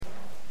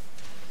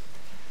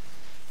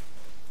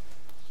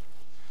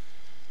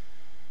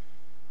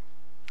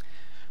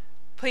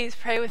Please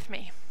pray with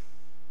me.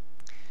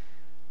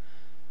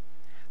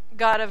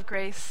 God of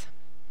grace,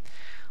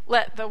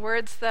 let the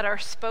words that are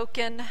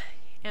spoken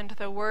and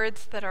the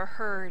words that are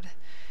heard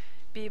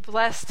be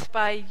blessed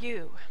by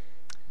you,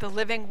 the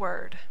living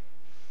word.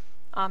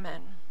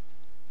 Amen.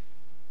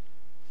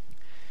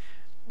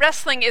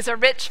 Wrestling is a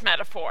rich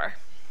metaphor.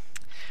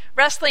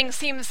 Wrestling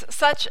seems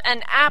such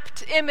an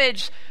apt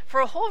image for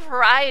a whole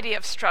variety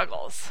of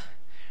struggles.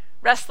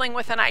 Wrestling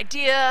with an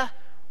idea,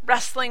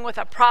 wrestling with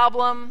a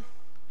problem,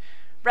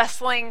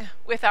 wrestling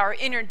with our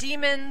inner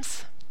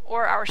demons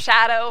or our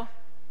shadow.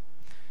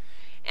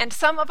 And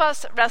some of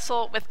us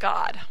wrestle with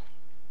God.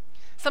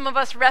 Some of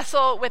us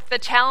wrestle with the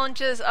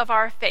challenges of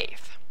our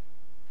faith.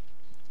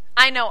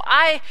 I know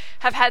I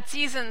have had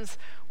seasons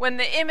when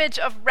the image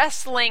of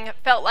wrestling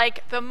felt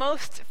like the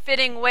most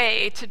fitting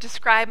way to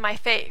describe my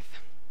faith.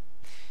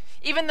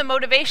 Even the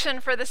motivation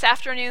for this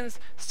afternoon's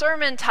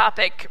sermon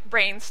topic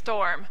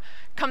brainstorm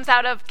comes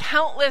out of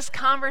countless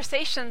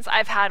conversations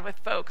I've had with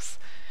folks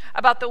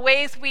about the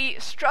ways we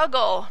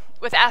struggle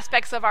with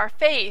aspects of our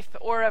faith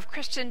or of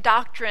Christian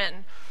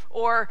doctrine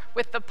or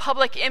with the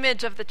public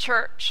image of the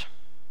church.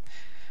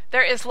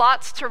 There is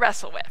lots to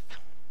wrestle with.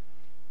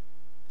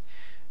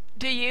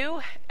 Do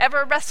you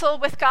ever wrestle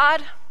with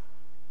God?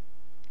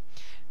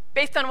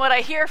 Based on what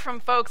I hear from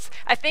folks,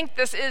 I think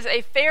this is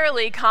a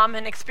fairly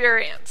common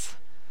experience.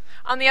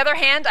 On the other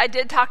hand, I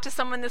did talk to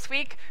someone this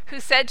week who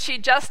said she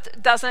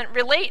just doesn't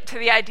relate to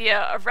the idea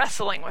of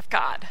wrestling with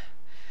God.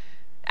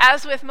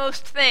 As with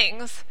most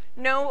things,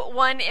 no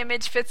one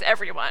image fits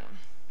everyone.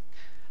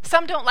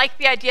 Some don't like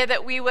the idea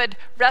that we would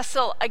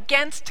wrestle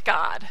against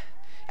God.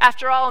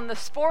 After all, in the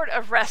sport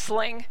of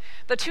wrestling,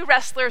 the two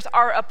wrestlers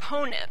are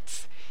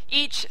opponents,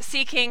 each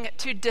seeking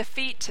to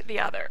defeat the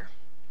other.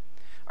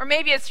 Or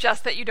maybe it's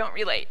just that you don't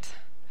relate.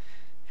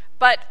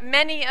 But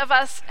many of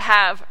us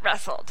have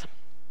wrestled.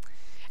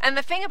 And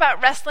the thing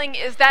about wrestling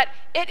is that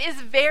it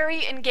is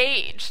very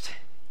engaged,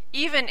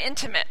 even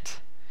intimate.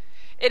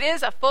 It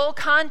is a full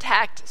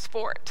contact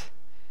sport.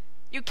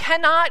 You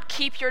cannot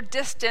keep your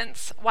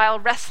distance while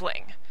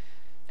wrestling,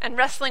 and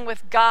wrestling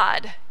with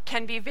God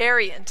can be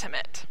very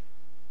intimate.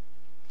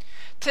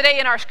 Today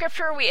in our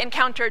scripture, we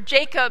encounter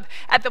Jacob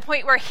at the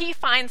point where he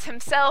finds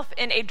himself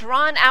in a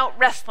drawn-out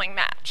wrestling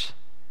match.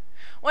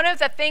 One of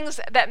the things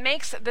that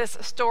makes this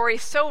story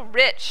so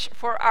rich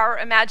for our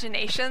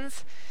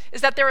imaginations is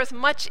that there is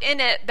much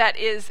in it that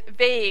is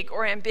vague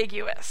or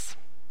ambiguous.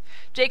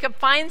 Jacob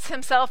finds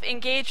himself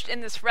engaged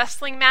in this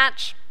wrestling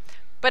match,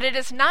 but it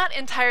is not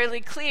entirely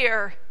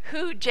clear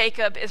who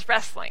Jacob is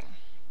wrestling.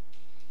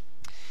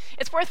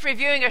 It's worth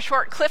reviewing a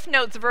short Cliff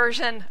Notes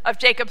version of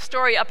Jacob's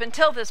story up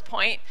until this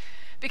point,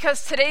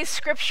 because today's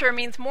scripture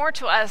means more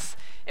to us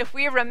if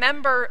we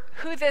remember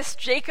who this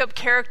Jacob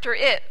character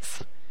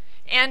is.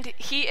 And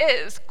he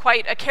is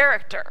quite a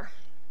character.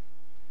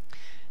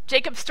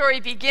 Jacob's story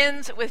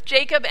begins with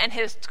Jacob and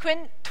his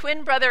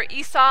twin brother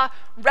Esau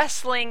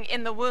wrestling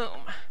in the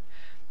womb.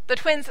 The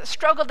twins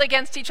struggled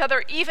against each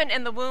other even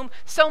in the womb,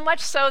 so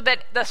much so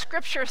that the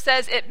scripture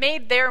says it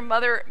made their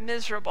mother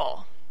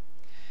miserable.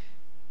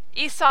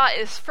 Esau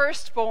is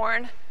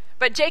firstborn,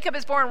 but Jacob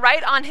is born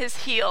right on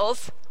his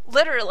heels.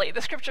 Literally,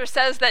 the scripture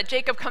says that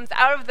Jacob comes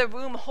out of the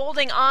womb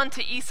holding on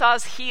to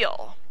Esau's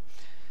heel.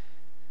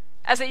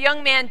 As a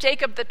young man,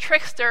 Jacob the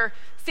trickster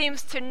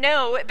seems to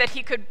know that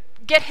he could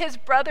get his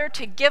brother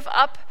to give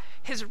up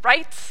his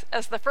rights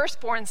as the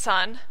firstborn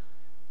son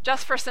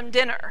just for some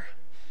dinner.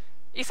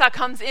 Esau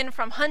comes in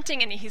from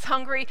hunting and he's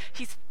hungry,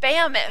 he's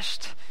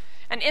famished,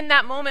 and in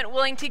that moment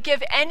willing to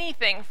give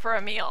anything for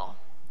a meal.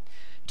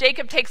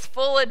 Jacob takes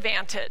full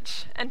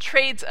advantage and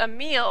trades a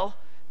meal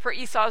for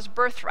Esau's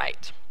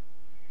birthright.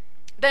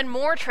 Then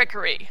more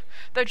trickery.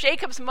 Though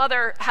Jacob's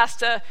mother has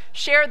to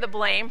share the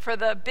blame for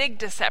the big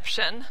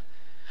deception,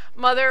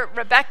 Mother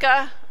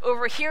Rebekah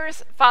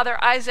overhears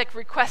Father Isaac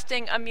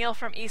requesting a meal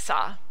from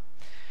Esau.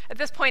 At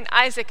this point,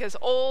 Isaac is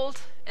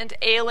old and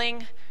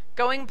ailing,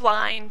 going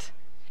blind,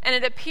 and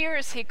it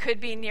appears he could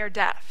be near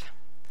death.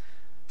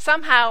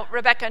 Somehow,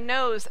 Rebekah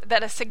knows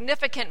that a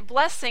significant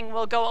blessing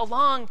will go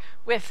along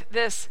with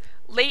this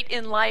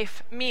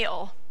late-in-life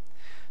meal,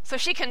 so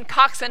she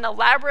concocts an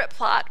elaborate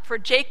plot for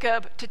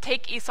Jacob to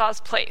take Esau's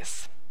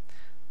place.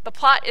 The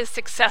plot is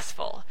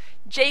successful.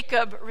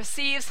 Jacob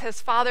receives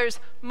his father's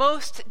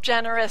most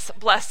generous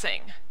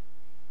blessing.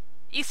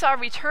 Esau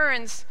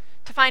returns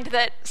to find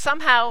that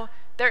somehow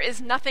there is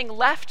nothing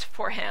left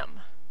for him.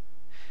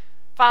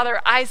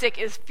 Father Isaac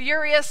is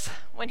furious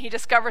when he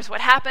discovers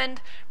what happened.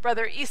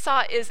 Brother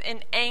Esau is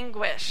in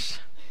anguish.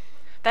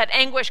 That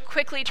anguish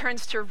quickly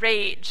turns to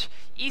rage.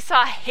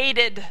 Esau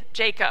hated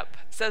Jacob,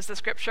 says the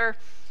scripture,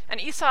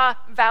 and Esau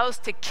vows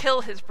to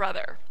kill his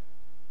brother.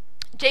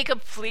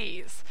 Jacob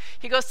flees.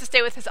 He goes to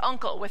stay with his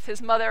uncle, with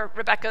his mother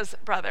Rebekah's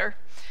brother.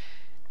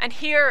 And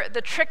here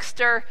the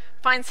trickster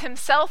finds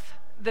himself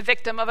the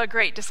victim of a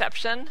great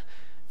deception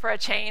for a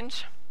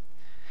change.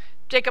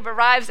 Jacob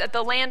arrives at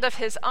the land of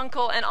his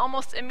uncle and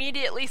almost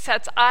immediately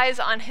sets eyes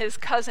on his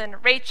cousin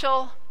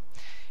Rachel.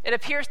 It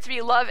appears to be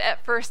love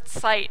at first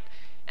sight,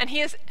 and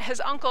his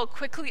uncle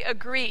quickly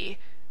agree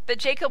that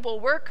Jacob will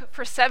work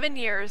for 7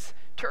 years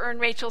to earn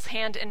Rachel's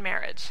hand in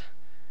marriage.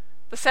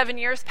 The 7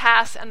 years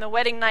pass and the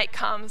wedding night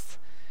comes,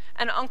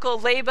 and Uncle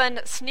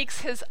Laban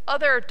sneaks his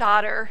other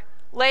daughter,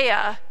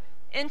 Leah,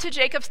 into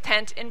Jacob's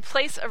tent in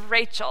place of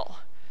Rachel.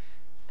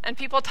 And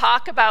people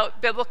talk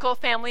about biblical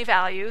family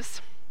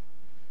values.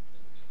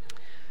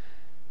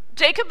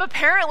 Jacob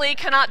apparently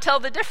cannot tell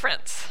the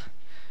difference.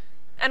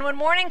 And when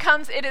morning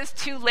comes, it is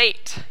too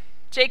late.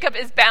 Jacob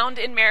is bound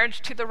in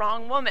marriage to the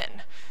wrong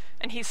woman,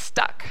 and he's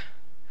stuck.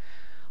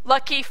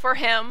 Lucky for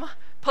him,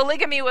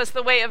 polygamy was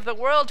the way of the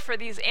world for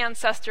these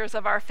ancestors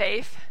of our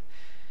faith.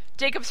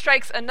 Jacob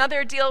strikes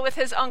another deal with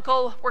his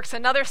uncle, works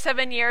another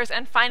 7 years,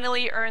 and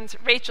finally earns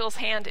Rachel's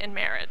hand in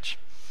marriage.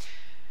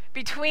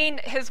 Between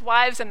his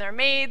wives and their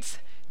maids,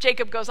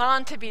 Jacob goes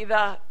on to be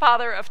the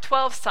father of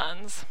 12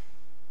 sons.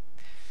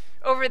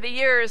 Over the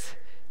years,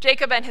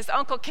 Jacob and his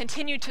uncle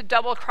continue to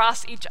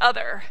double-cross each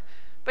other,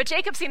 but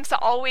Jacob seems to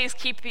always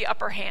keep the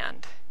upper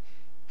hand.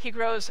 He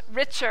grows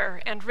richer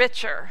and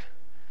richer.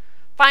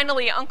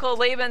 Finally, Uncle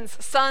Laban's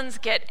sons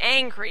get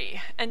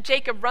angry, and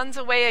Jacob runs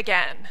away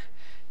again.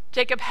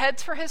 Jacob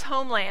heads for his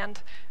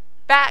homeland,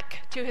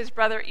 back to his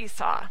brother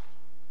Esau.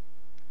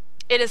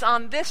 It is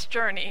on this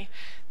journey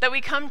that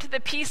we come to the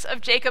piece of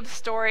Jacob's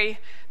story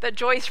that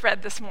Joyce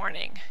read this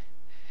morning.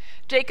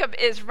 Jacob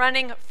is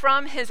running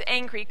from his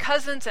angry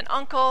cousins and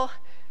uncle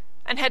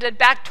and headed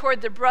back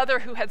toward the brother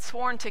who had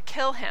sworn to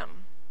kill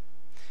him.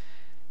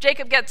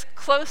 Jacob gets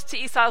close to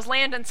Esau's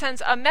land and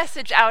sends a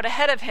message out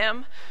ahead of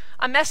him,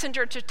 a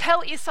messenger to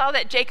tell Esau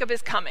that Jacob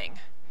is coming.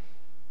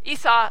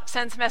 Esau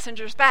sends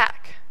messengers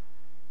back.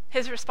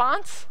 His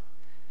response?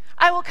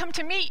 I will come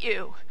to meet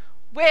you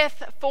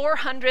with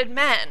 400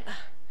 men.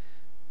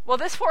 Well,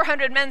 this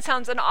 400 men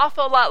sounds an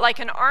awful lot like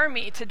an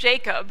army to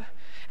Jacob,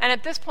 and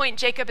at this point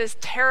Jacob is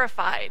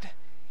terrified.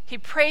 He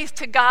prays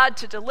to God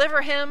to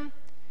deliver him.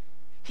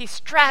 He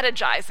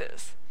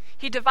strategizes.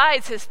 He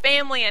divides his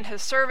family and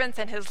his servants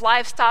and his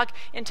livestock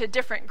into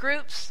different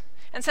groups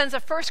and sends a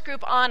first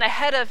group on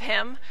ahead of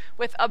him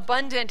with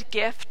abundant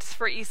gifts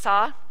for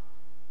Esau.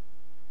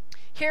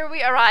 Here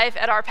we arrive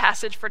at our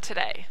passage for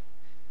today.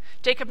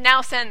 Jacob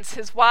now sends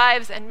his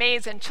wives and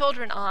maids and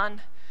children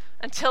on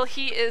until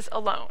he is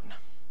alone.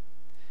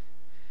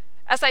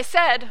 As I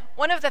said,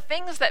 one of the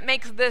things that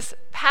makes this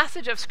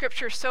passage of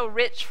Scripture so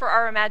rich for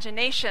our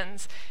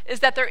imaginations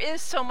is that there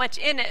is so much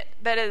in it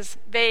that is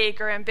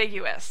vague or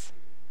ambiguous.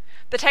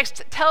 The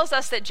text tells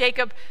us that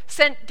Jacob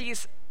sent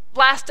these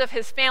last of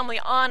his family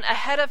on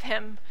ahead of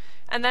him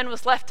and then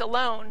was left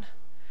alone,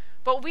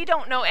 but we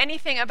don't know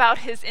anything about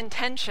his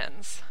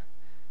intentions.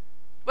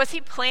 Was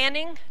he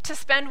planning to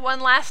spend one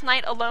last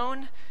night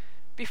alone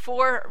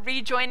before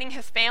rejoining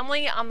his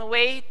family on the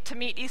way to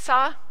meet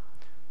Esau?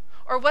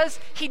 Or was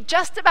he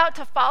just about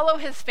to follow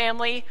his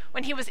family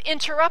when he was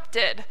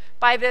interrupted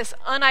by this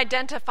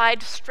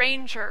unidentified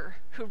stranger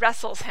who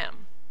wrestles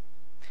him?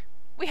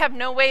 We have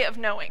no way of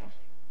knowing.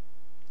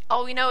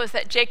 All we know is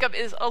that Jacob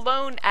is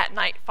alone at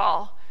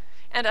nightfall,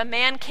 and a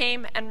man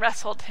came and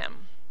wrestled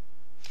him.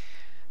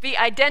 The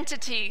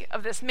identity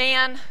of this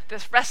man,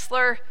 this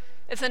wrestler,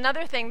 is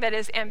another thing that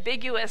is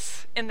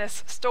ambiguous in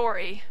this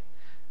story.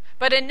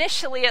 But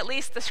initially, at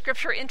least, the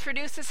Scripture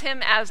introduces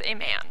him as a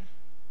man.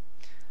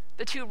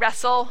 The two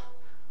wrestle,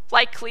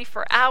 likely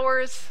for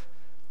hours,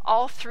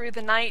 all through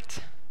the night.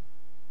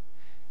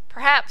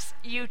 Perhaps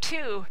you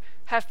too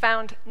have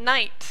found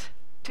night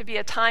to be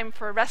a time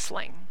for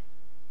wrestling.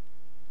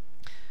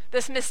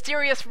 This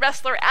mysterious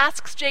wrestler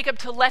asks Jacob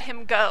to let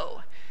him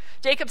go.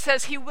 Jacob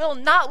says he will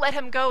not let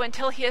him go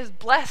until he is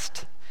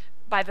blessed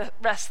by the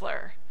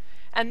wrestler.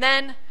 And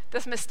then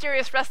this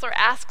mysterious wrestler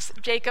asks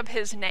Jacob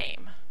his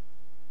name.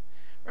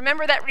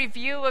 Remember that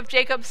review of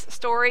Jacob's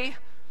story?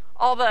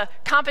 All the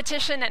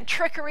competition and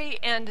trickery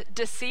and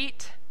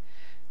deceit?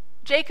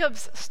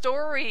 Jacob's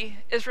story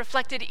is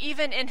reflected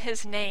even in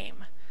his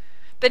name.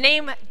 The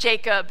name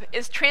Jacob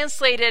is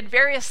translated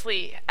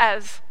variously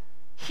as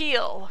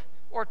heel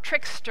or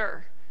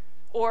trickster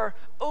or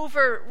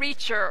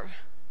overreacher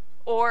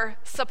or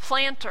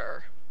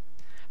supplanter.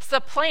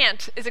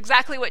 Supplant is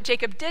exactly what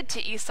Jacob did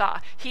to Esau.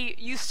 He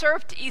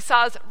usurped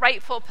Esau's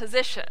rightful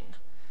position.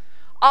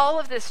 All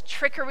of this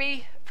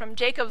trickery from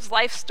Jacob's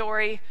life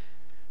story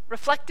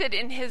reflected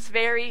in his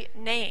very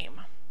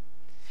name.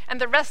 And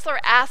the wrestler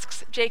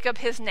asks Jacob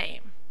his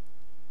name.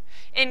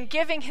 In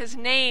giving his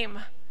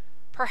name,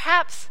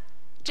 perhaps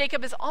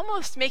Jacob is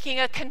almost making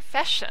a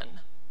confession.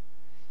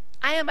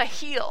 I am a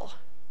heel.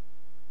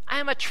 I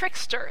am a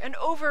trickster, an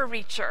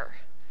overreacher.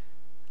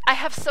 I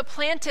have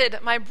supplanted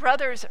my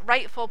brother's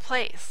rightful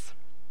place.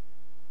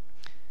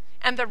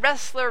 And the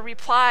wrestler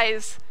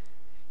replies,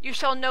 "You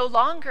shall no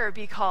longer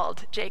be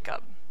called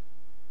Jacob."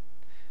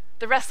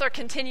 The wrestler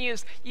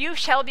continues, "You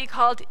shall be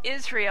called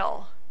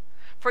Israel,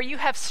 for you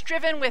have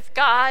striven with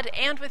God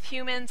and with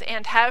humans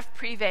and have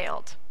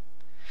prevailed."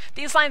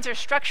 These lines are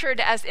structured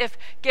as if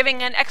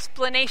giving an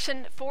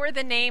explanation for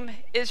the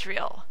name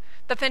Israel,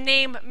 that the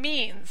name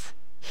means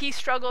he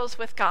struggles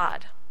with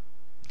God.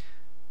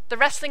 The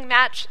wrestling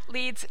match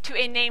leads to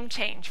a name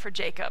change for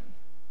Jacob.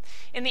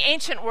 In the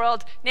ancient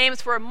world,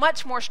 names were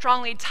much more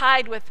strongly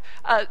tied with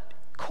a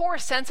core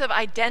sense of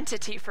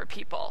identity for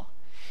people.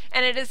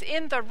 And it is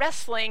in the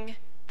wrestling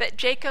that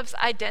Jacob's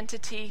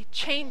identity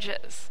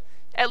changes,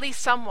 at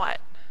least somewhat.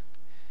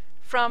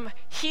 From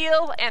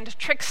heel and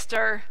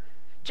trickster,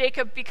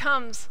 Jacob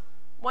becomes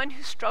one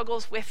who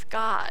struggles with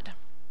God.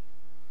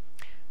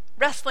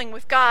 Wrestling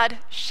with God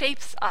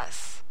shapes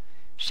us,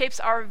 shapes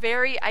our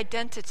very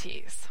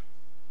identities.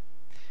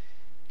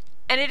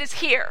 And it is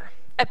here,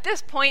 at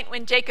this point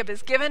when Jacob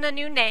is given a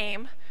new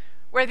name,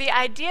 where the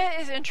idea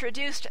is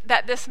introduced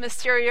that this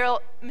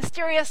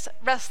mysterious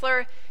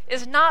wrestler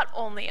is not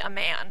only a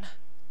man,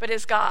 but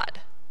is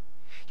God.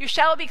 You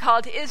shall be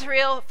called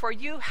Israel, for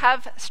you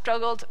have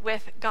struggled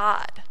with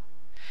God.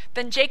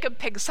 Then Jacob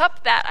picks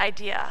up that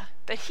idea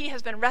that he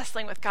has been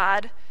wrestling with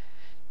God.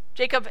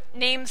 Jacob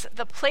names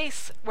the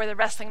place where the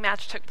wrestling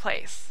match took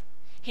place.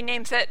 He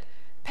names it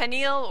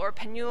Peniel or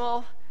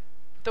Penuel.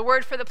 The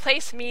word for the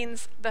place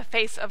means the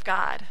face of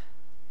God.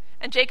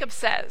 And Jacob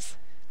says,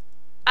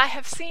 I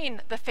have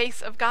seen the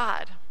face of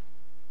God.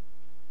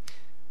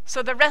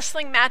 So the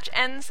wrestling match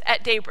ends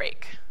at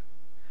daybreak.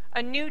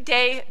 A new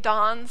day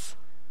dawns,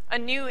 a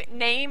new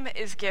name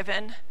is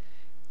given,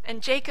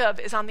 and Jacob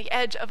is on the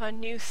edge of a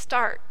new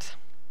start.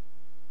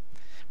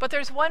 But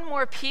there's one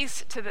more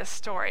piece to this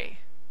story.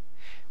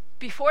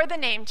 Before the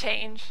name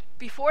change,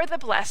 before the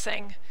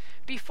blessing,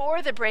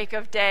 before the break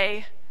of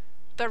day,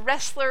 the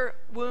wrestler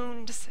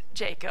wounds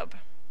Jacob.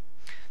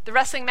 The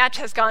wrestling match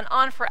has gone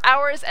on for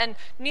hours, and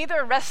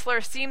neither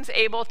wrestler seems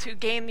able to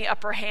gain the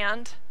upper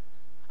hand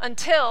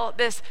until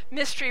this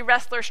mystery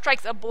wrestler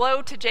strikes a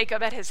blow to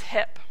Jacob at his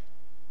hip,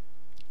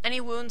 and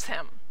he wounds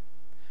him.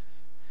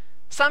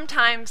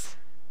 Sometimes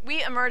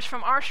we emerge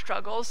from our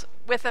struggles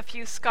with a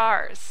few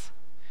scars.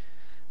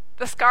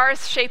 The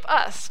scars shape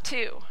us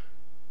too.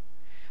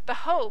 The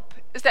hope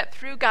is that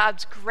through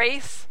God's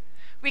grace,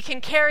 we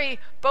can carry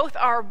both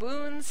our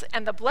wounds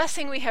and the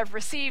blessing we have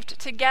received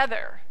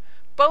together,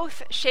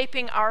 both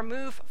shaping our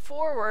move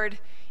forward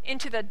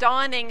into the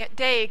dawning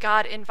day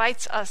God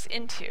invites us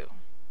into.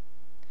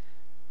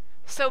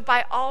 So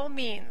by all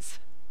means,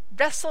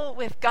 wrestle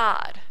with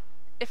God,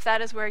 if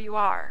that is where you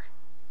are.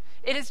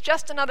 It is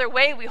just another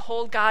way we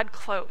hold God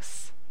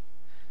close.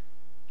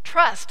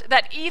 Trust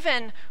that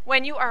even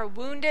when you are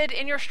wounded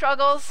in your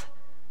struggles,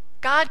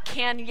 God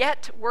can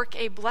yet work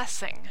a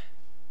blessing.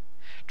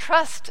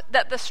 Trust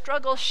that the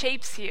struggle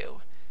shapes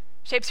you,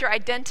 shapes your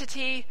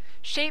identity,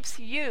 shapes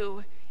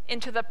you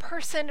into the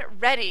person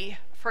ready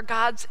for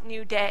God's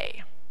new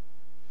day.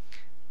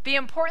 The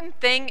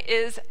important thing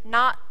is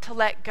not to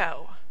let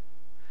go.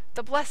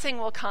 The blessing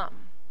will come.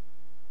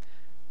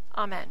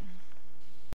 Amen.